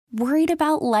Worried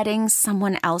about letting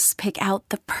someone else pick out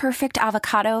the perfect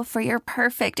avocado for your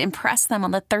perfect impress them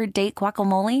on the third date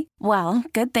guacamole? Well,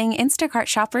 good thing Instacart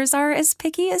shoppers are as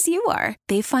picky as you are.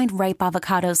 They find ripe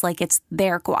avocados like it's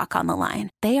their guac on the line.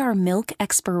 They are milk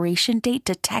expiration date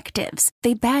detectives.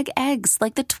 They bag eggs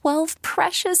like the 12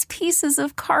 precious pieces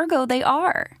of cargo they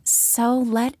are. So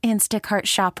let Instacart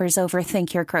shoppers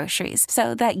overthink your groceries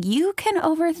so that you can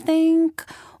overthink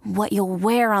what you'll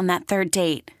wear on that third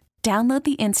date. Download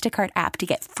the Instacart app to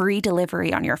get free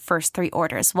delivery on your first 3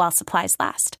 orders while supplies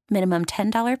last. Minimum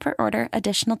 $10 per order.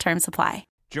 Additional terms apply.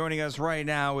 Joining us right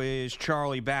now is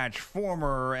Charlie Batch,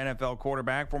 former NFL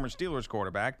quarterback, former Steelers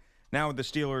quarterback, now with the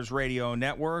Steelers Radio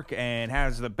Network, and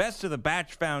has the Best of the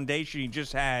Batch Foundation. He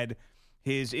just had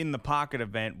his In the Pocket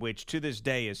event, which to this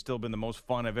day has still been the most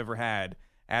fun I've ever had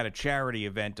at a charity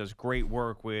event. Does great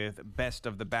work with Best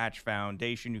of the Batch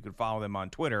Foundation. You can follow them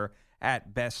on Twitter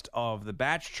at Best of the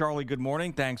Batch. Charlie, good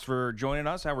morning. Thanks for joining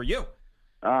us. How are you?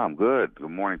 I'm good. Good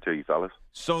morning to you, fellas.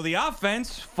 So the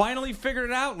offense finally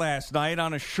figured it out last night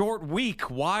on a short week.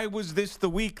 Why was this the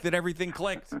week that everything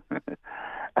clicked?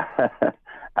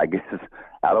 I guess,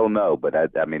 I don't know, but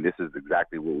I mean, this is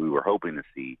exactly what we were hoping to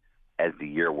see as the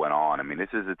year went on. I mean, this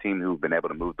is a team who've been able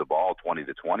to move the ball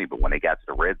 20-20, but when they got to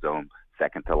the red zone,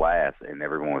 second to last, and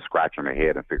everyone was scratching their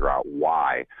head and figure out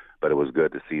why. But it was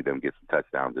good to see them get some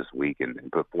touchdowns this week and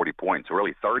put 40 points.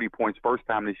 Really 30 points first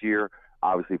time this year,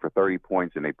 obviously for 30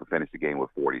 points, and they finished the game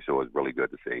with 40, so it was really good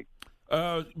to see.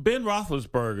 Ben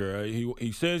Roethlisberger,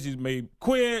 he says he's may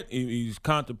quit. He's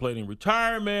contemplating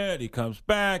retirement. He comes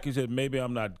back. He said, maybe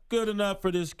I'm not good enough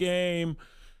for this game.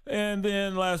 And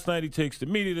then last night he takes the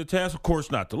media to task. Of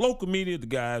course, not the local media, the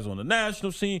guys on the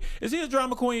national scene. Is he a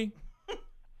drama queen?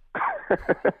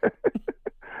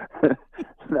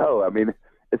 No, I mean,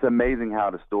 it's amazing how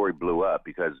the story blew up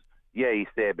because, yeah, he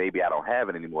said maybe I don't have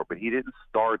it anymore, but he didn't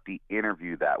start the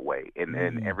interview that way,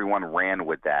 and everyone ran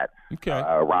with that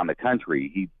around the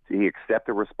country. He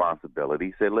accepted responsibility.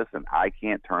 He said, listen, I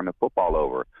can't turn the football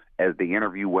over. As the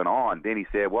interview went on, then he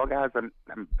said, well, guys, I'm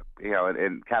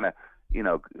and kind of,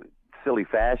 silly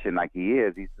fashion like he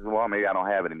is, he says, well, maybe I don't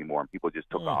have it anymore, and people just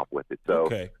took off with it. So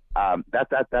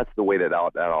that's the way that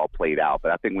all played out.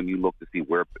 But I think when you look to see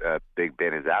where Big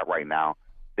Ben is at right now,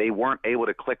 they weren't able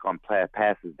to click on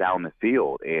passes down the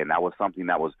field, and that was something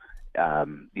that was,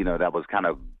 that was kind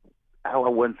of, I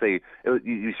wouldn't say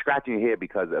you're scratching your head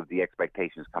because of the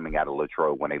expectations coming out of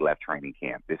Latrobe when they left training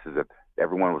camp.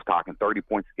 Everyone was talking 30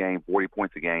 points a game, 40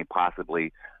 points a game,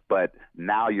 possibly. But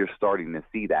now you're starting to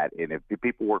see that. And if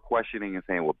people were questioning and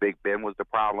saying, well, Big Ben was the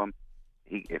problem,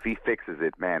 if he fixes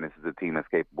it, man, this is a team that's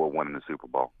capable of winning the Super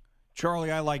Bowl.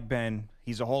 Charlie, I like Ben.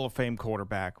 He's a Hall of Fame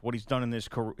quarterback. What he's done in his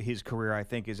career, I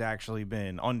think, has actually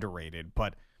been underrated.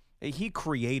 But he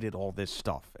created all this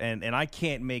stuff. And I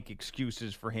can't make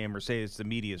excuses for him or say it's the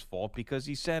media's fault because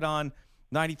he said on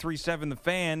 93.7 The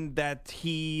Fan that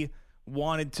he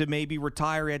wanted to maybe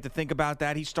retire. He had to think about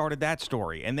that. He started that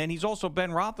story. And then he's also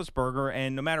Ben Roethlisberger,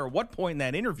 and no matter what point in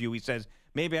that interview he says,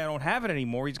 maybe I don't have it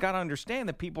anymore, he's got to understand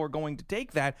that people are going to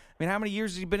take that. I mean, how many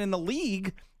years has he been in the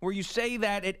league where you say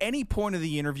that at any point of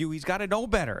the interview he's got to know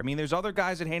better? I mean, there's other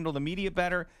guys that handle the media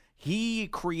better. He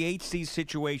creates these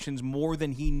situations more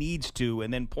than he needs to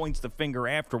and then points the finger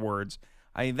afterwards.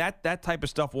 I mean, that type of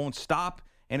stuff won't stop,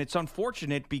 and it's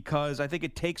unfortunate because I think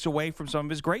it takes away from some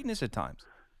of his greatness at times.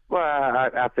 Well,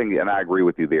 I think, and I agree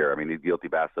with you there. I mean, he's guilty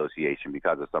by association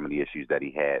because of some of the issues that he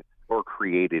had or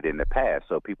created in the past.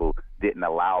 So people didn't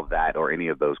allow that or any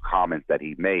of those comments that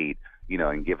he made,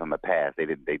 and give him a pass. They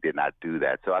did not do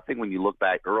that. So I think when you look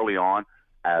back early on,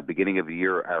 beginning of the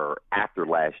year or after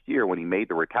last year, when he made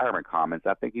the retirement comments,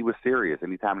 I think he was serious.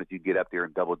 Anytime that you get up there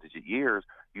in double-digit years,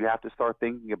 you have to start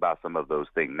thinking about some of those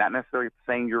things. Not necessarily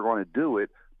saying you're going to do it,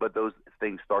 but those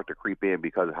things start to creep in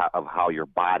because of how your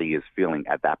body is feeling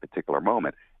at that particular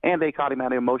moment. And they caught him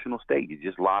at an emotional state. You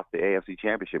just lost the AFC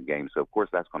Championship game, so of course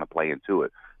that's going to play into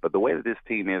it. But the way that this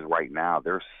team is right now,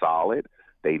 they're solid.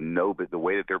 They know that the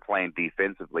way that they're playing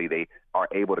defensively, they are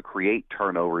able to create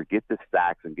turnover, get the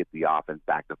sacks, and get the offense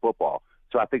back to football.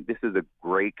 So I think this is a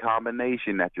great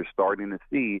combination that you're starting to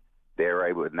see. They're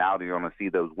able now. You're going to see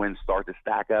those wins start to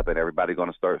stack up, and everybody's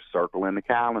going to start circling the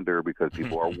calendar because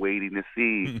people are waiting to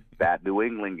see that New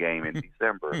England game in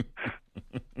December.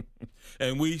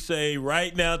 And we say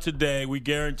right now today, we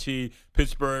guarantee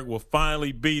Pittsburgh will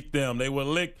finally beat them. They will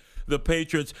lick the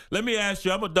Patriots. Let me ask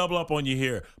you, I'm going to double up on you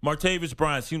here. Martavis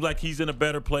Bryant seems like he's in a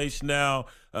better place now.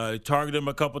 Targeted him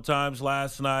a couple times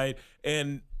last night.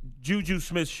 And Juju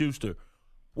Smith-Schuster.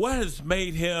 What has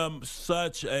made this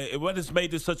such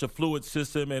a fluid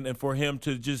system and for him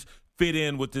to just fit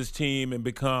in with this team and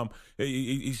become –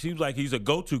 he seems like he's a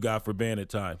go-to guy for Ben at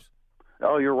times.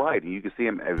 Oh, you're right. You can see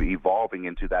him evolving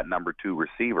into that number 2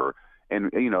 receiver. And,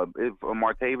 if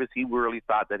Martavis, he really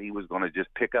thought that he was going to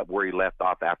just pick up where he left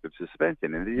off after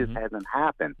suspension, and it just hasn't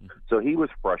happened. So he was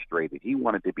frustrated. He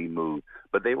wanted to be moved.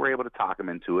 But they were able to talk him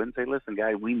into it and say, listen,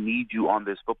 guy, we need you on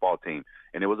this football team.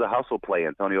 And it was a hustle play.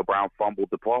 Antonio Brown fumbled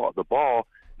the ball.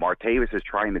 Martavis is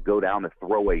trying to go down to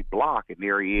throw a block, and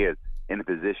there he is in a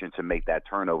position to make that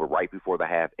turnover right before the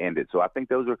half ended. So I think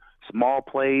those are small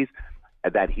plays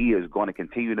that he is going to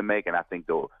continue to make, and I think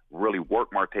they'll really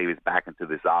work Martavis back into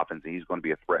this offense, and he's going to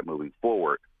be a threat moving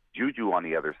forward. Juju on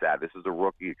the other side, this is a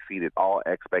rookie, exceeded all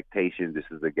expectations. This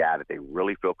is a guy that they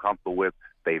really feel comfortable with.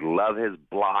 They love his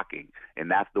blocking, and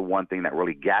that's the one thing that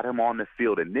really got him on the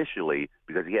field initially,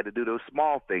 because he had to do those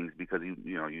small things because you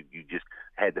just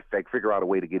had to figure out a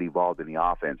way to get involved in the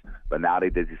offense. But now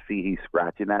they see he's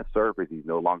scratching that surface. He's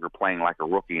no longer playing like a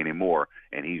rookie anymore,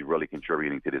 and he's really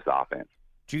contributing to this offense.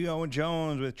 Gio and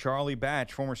Jones with Charlie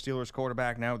Batch, former Steelers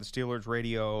quarterback, now with the Steelers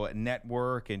Radio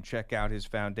Network, and check out his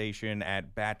foundation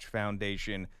at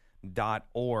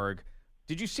batchfoundation.org.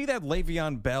 Did you see that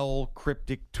Le'Veon Bell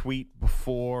cryptic tweet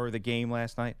before the game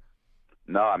last night?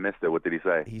 No, I missed it. What did he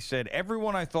say? He said,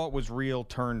 everyone I thought was real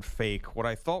turned fake. What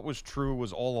I thought was true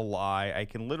was all a lie. I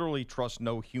can literally trust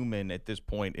no human at this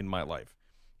point in my life.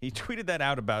 He tweeted that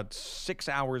out about 6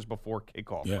 hours before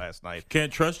kickoff last night.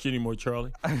 Can't trust you anymore,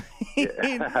 Charlie.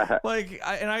 I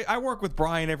work with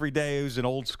Brian every day, who's an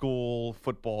old school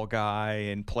football guy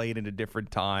and played in a different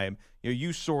time.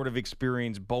 You sort of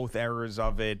experienced both eras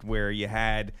of it, where you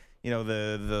had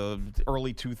the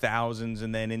early 2000s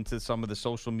and then into some of the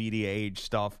social media age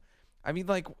stuff. I mean,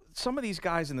 like, some of these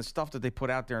guys and the stuff that they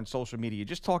put out there on social media. You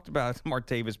just talked about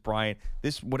Martavis Bryant,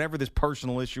 whatever this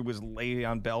personal issue was,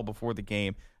 Le'Veon Bell before the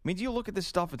game. I mean, do you look at this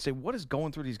stuff and say, what is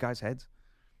going through these guys' heads?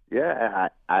 Yeah,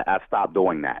 I stopped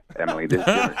doing that. Emily, this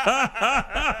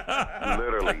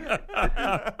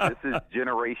is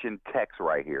Generation Text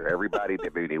right here. Everybody,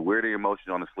 they wear their emotions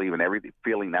on the sleeve, and every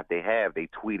feeling that they have, they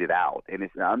tweet it out. And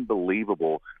it's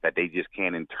unbelievable that they just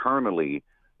can't internally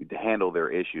to handle their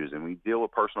issues. And we deal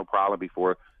with personal problem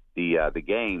before the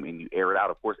game, and you air it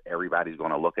out. Of course, everybody's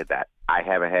going to look at that. I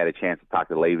haven't had a chance to talk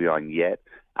to Le'Veon yet.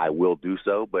 I will do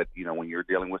so, but when you're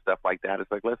dealing with stuff like that,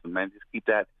 it's like, listen, man, just keep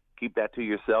that to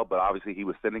yourself. But obviously, he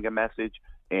was sending a message,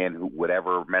 and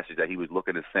whatever message that he was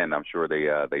looking to send, I'm sure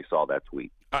they saw that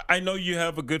tweet. I know you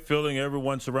have a good feeling.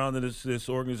 Everyone surrounding this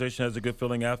organization has a good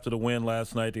feeling after the win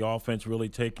last night, the offense really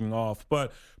taking off.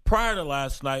 But prior to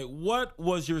last night, what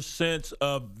was your sense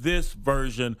of this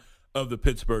version of the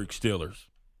Pittsburgh Steelers?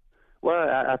 Well,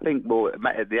 I think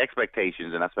the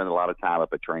expectations, and I spent a lot of time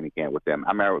up at training camp with them.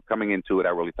 I mean, coming into it, I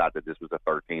really thought that this was a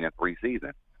 13-3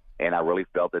 season. And I really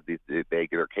felt that they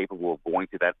are capable of going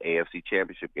to that AFC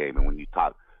Championship game. And when you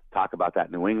talk about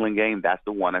that New England game, that's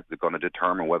the one that's going to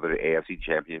determine whether the AFC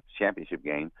Championship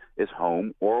game is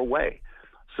home or away.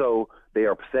 So they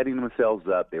are setting themselves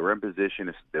up. They were in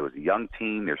position. There was a young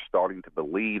team. They're starting to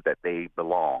believe that they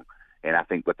belong. And I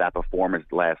think with that performance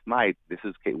last night, this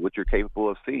is what you're capable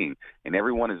of seeing. And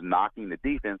everyone is knocking the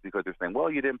defense because they're saying,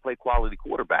 well, you didn't play quality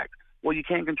quarterbacks. Well, you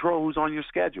can't control who's on your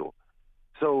schedule.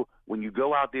 So when you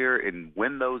go out there and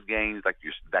win those games like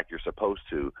you're supposed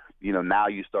to, now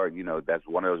you start, that's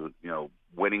one of those,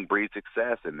 winning breeds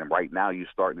success. And then right now you're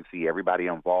starting to see everybody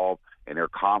involved and they're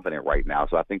confident right now.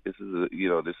 So I think this is a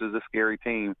scary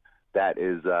team that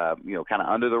is, kind of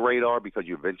under the radar because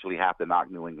you eventually have to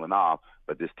knock New England off.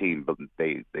 But this team,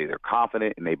 they're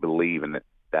confident and they believe in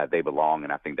that they belong.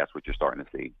 And I think that's what you're starting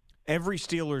to see. Every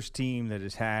Steelers team that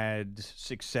has had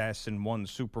success and won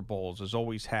Super Bowls has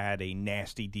always had a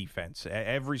nasty defense.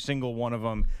 Every single one of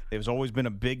them, there's always been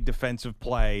a big defensive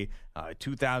play.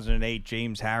 2008,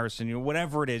 James Harrison,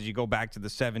 whatever it is, you go back to the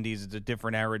 70s, it's a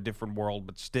different era, different world,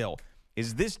 but still.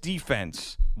 Is this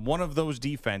defense one of those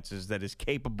defenses that is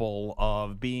capable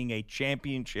of being a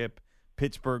championship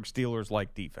Pittsburgh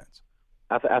Steelers-like defense?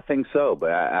 I think so,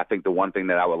 but I think the one thing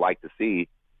that I would like to see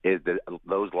is that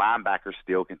those linebackers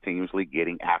still continuously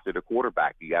getting after the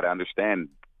quarterback. You got to understand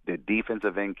the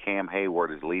defensive end Cam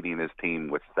Hayward is leading this team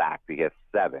with sacks. He has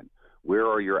 7. Where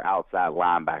are your outside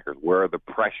linebackers? Where are the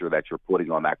pressure that you're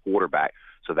putting on that quarterback?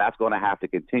 So that's going to have to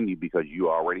continue because you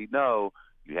already know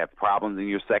you have problems in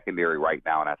your secondary right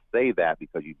now. And I say that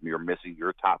because you're missing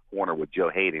your top corner with Joe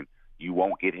Hayden. You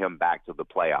won't get him back to the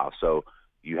playoffs. So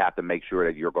you have to make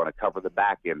sure that you're going to cover the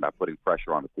back end by putting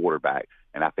pressure on the quarterback.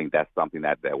 And I think that's something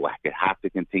that will have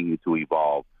to continue to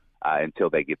evolve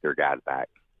until they get their guys back.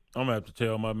 I'm going to have to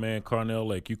tell my man Carnell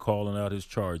Lake, you calling out his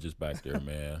charges back there,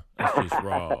 man. That's just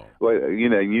wrong. Well, you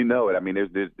know it. I mean,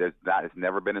 there's not, it's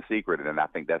never been a secret, and I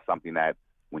think that's something that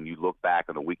when you look back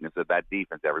on the weakness of that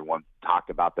defense, everyone talked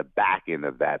about the back end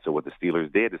of that. So what the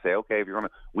Steelers did to say, okay,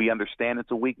 we understand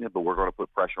it's a weakness, but we're going to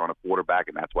put pressure on a quarterback,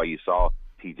 and that's why you saw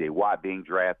T.J. Watt being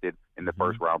drafted in the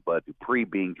first round, Bud Dupree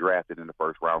being drafted in the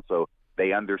first round. So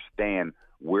they understand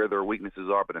where their weaknesses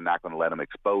are, but they're not going to let them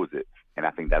expose it. And I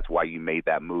think that's why you made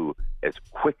that move as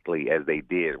quickly as they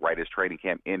did, right as training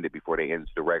camp ended before they ended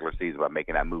the regular season, by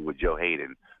making that move with Joe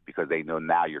Hayden, because they know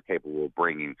now you're capable of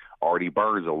bringing Artie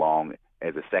Burns along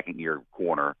as a second-year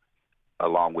corner,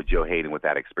 along with Joe Hayden with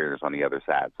that experience on the other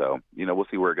side. So, we'll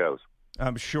see where it goes.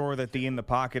 I'm sure that the In the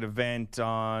Pocket event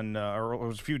or it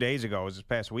was a few days ago, it was this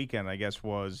past weekend, I guess,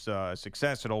 was a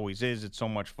success. It always is. It's so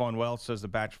much fun. What else does the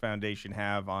Batch Foundation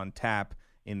have on tap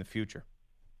in the future?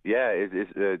 Yeah, it's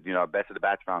Best of the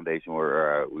Batch Foundation,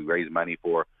 where we raise money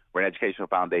for. We're an educational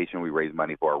foundation. We raise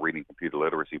money for our reading computer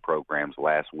literacy programs.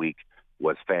 Last week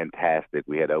was fantastic.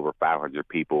 We had over 500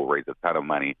 people raise a ton of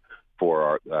money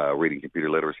for our reading computer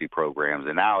literacy programs.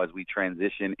 And now as we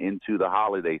transition into the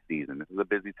holiday season, this is a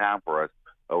busy time for us.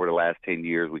 Over the last 10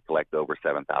 years, we collect over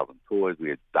 7,000 toys.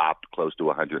 We adopt close to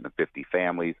 150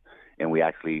 families, and we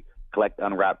actually collect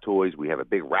unwrapped toys. We have a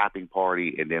big wrapping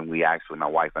party, and then my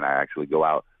wife and I actually go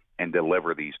out and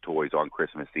deliver these toys on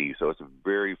Christmas Eve. So it's a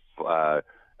very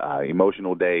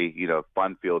emotional day,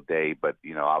 fun-filled day, but,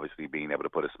 obviously being able to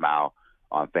put a smile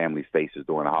on families' faces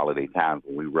during the holiday times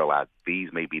when we realize these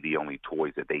may be the only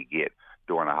toys that they get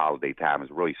during the holiday time is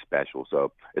really special.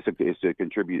 So it's to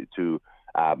contribute to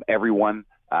everyone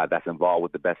that's involved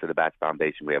with the Best of the Batch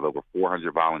Foundation. We have over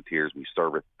 400 volunteers. We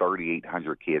service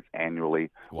 3,800 kids annually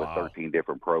with 13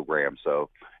 different programs. So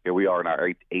here we are in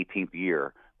our 18th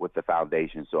year with the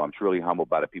foundation. So I'm truly humbled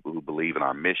by the people who believe in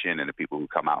our mission and the people who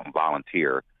come out and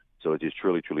volunteer. So it's just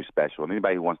truly, truly special. And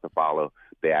anybody who wants to follow,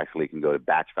 they actually can go to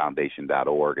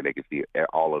batchfoundation.org, and they can see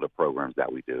all of the programs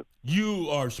that we do. You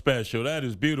are special. That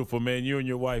is beautiful, man. You and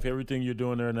your wife, everything you're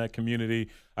doing there in that community,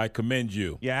 I commend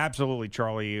you. Yeah, absolutely,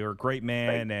 Charlie. You're a great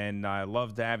man, and I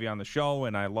love to have you on the show,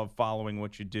 and I love following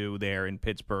what you do there in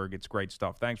Pittsburgh. It's great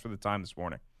stuff. Thanks for the time this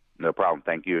morning. No problem.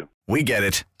 Thank you. We get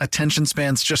it. Attention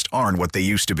spans just aren't what they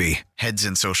used to be. Heads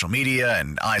in social media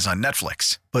and eyes on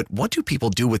Netflix. But what do people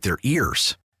do with their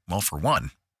ears? Well, for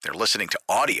one, they're listening to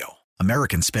audio.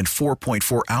 Americans spend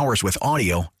 4.4 hours with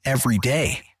audio every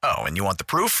day. Oh, and you want the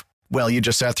proof? Well, you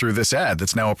just sat through this ad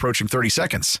that's now approaching 30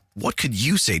 seconds. What could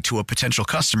you say to a potential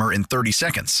customer in 30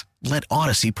 seconds? Let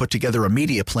Odyssey put together a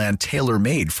media plan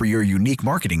tailor-made for your unique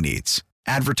marketing needs.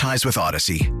 Advertise with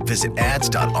Odyssey. Visit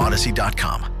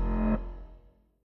ads.odyssey.com.